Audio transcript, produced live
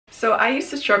So I used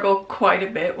to struggle quite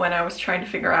a bit when I was trying to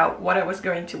figure out what I was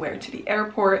going to wear to the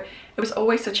airport. It was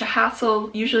always such a hassle.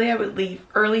 Usually I would leave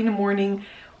early in the morning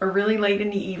or really late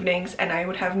in the evenings and I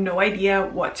would have no idea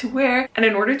what to wear. And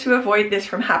in order to avoid this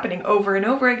from happening over and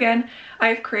over again,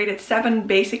 I've created 7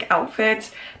 basic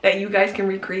outfits that you guys can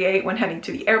recreate when heading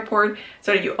to the airport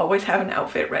so that you always have an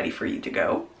outfit ready for you to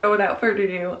go. So without further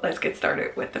ado, let's get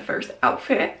started with the first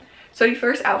outfit. So the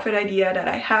first outfit idea that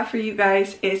I have for you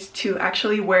guys is to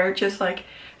actually wear just like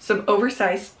some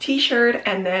oversized t-shirt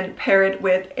and then pair it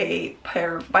with a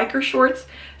pair of biker shorts.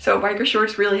 So biker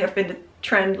shorts really have been the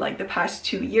trend like the past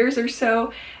 2 years or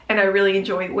so, and I really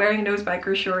enjoy wearing those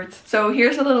biker shorts. So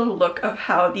here's a little look of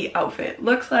how the outfit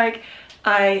looks like.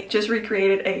 I just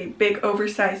recreated a big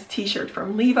oversized t-shirt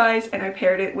from Levi's and I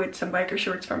paired it with some biker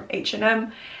shorts from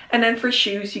H&M. And then for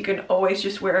shoes, you can always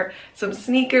just wear some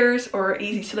sneakers or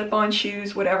easy slip-on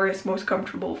shoes, whatever is most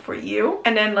comfortable for you.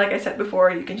 And then like I said before,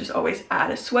 you can just always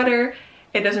add a sweater.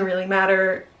 It doesn't really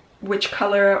matter which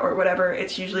color or whatever,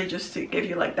 it's usually just to give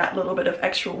you like that little bit of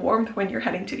extra warmth when you're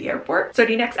heading to the airport. So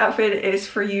the next outfit is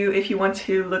for you if you want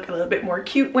to look a little bit more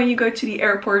cute when you go to the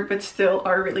airport but still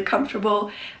are really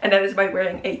comfortable, and that is by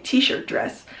wearing a t-shirt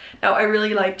dress. Now I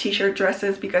really like t-shirt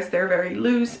dresses because they're very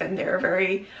loose and they're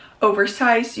very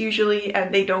oversized usually,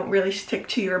 and they don't really stick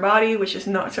to your body, which is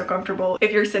not so comfortable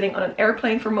if you're sitting on an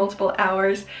airplane for multiple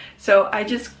hours. So I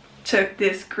just took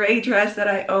this gray dress that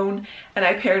I own and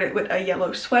I paired it with a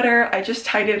yellow sweater. I just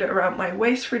tied it around my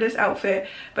waist for this outfit,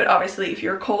 but obviously if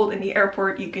you're cold in the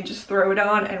airport you can just throw it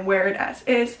on and wear it as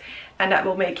is, and that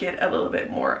will make it a little bit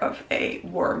more of a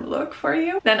warm look for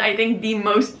you. Then I think the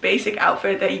most basic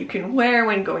outfit that you can wear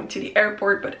when going to the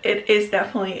airport, but it is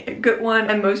definitely a good one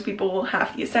and most people will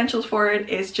have the essentials for it,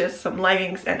 is just some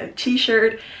leggings and a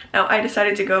t-shirt. Now I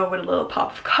decided to go with a little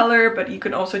pop of color, but you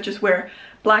can also just wear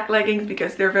black leggings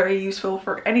because they're very useful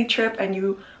for any trip and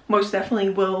you most definitely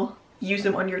will use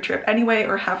them on your trip anyway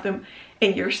or have them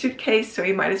in your suitcase, so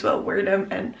you might as well wear them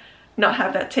and not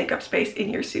have that take up space in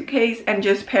your suitcase. And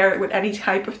just pair it with any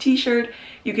type of t-shirt.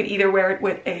 You can either wear it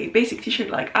with a basic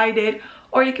t-shirt like I did,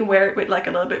 or you can wear it with like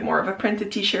a little bit more of a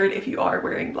printed t-shirt if you are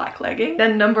wearing black leggings.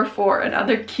 Then number 4,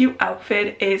 another cute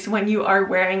outfit is when you are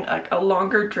wearing like a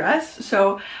longer dress.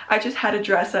 So I just had a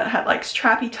dress that had like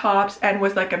strappy tops and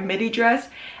was like a midi dress,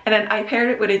 and then I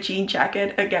paired it with a jean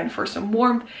jacket again for some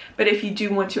warmth. But if you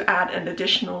do want to add an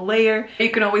additional layer, you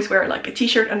can always wear like a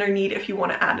t-shirt underneath if you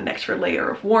want to add an extra layer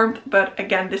of warmth. But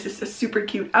again, this is a super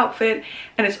cute outfit,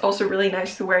 and it's also really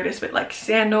nice to wear this with like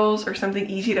sandals or something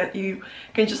easy that you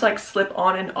can just like slip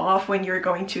on and off when you're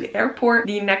going to the airport.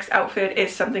 The next outfit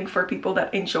is something for people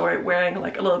that enjoy wearing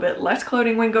like a little bit less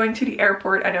clothing when going to the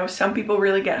airport. I know some people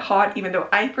really get hot, even though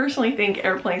I personally think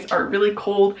airplanes are really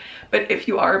cold, but if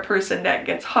you are a person that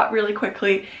gets hot really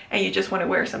quickly and you just want to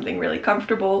wear something really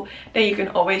comfortable, then you can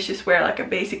always just wear like a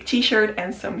basic t-shirt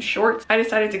and some shorts. I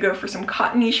decided to go for some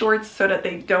cottony shorts so that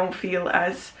they don't feel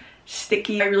as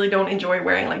sticky. I really don't enjoy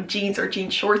wearing like jeans or jean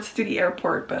shorts to the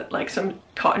airport, but like some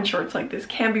cotton shorts like this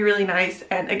can be really nice.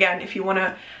 And again, if you want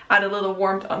to add a little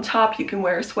warmth on top, you can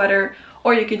wear a sweater,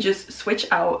 or you can just switch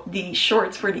out the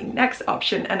shorts for the next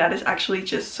option, and that is actually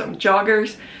just some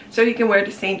joggers. So you can wear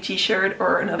the same t-shirt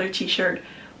or another t-shirt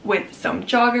with some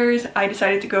joggers. I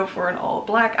decided to go for an all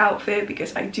black outfit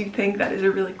because I do think that is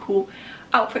a really cool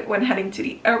outfit when heading to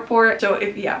the airport. So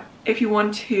if you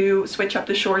want to switch up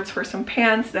the shorts for some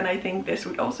pants, then I think this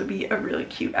would also be a really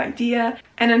cute idea.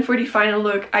 And then for the final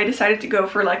look, I decided to go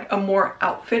for like a more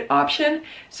outfit option.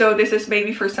 So this is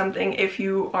maybe for something if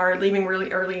you are leaving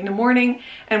really early in the morning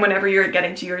and whenever you're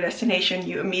getting to your destination,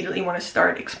 you immediately want to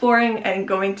start exploring and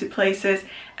going to places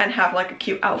and have like a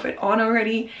cute outfit on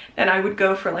already. Then I would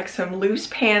go for like some loose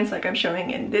pants like I'm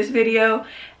showing in this video,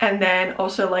 and then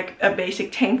also like a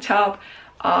basic tank top.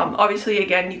 Obviously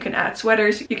again, you can add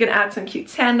sweaters, you can add some cute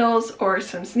sandals or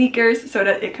some sneakers so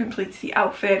that it completes the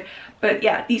outfit. But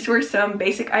yeah, these were some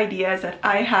basic ideas that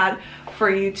I had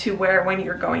for you to wear when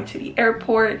you're going to the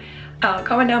airport.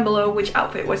 Comment down below which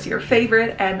outfit was your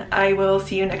favorite, and I will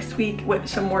see you next week with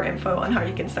some more info on how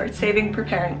you can start saving,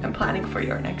 preparing, and planning for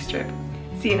your next trip.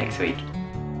 See you next week.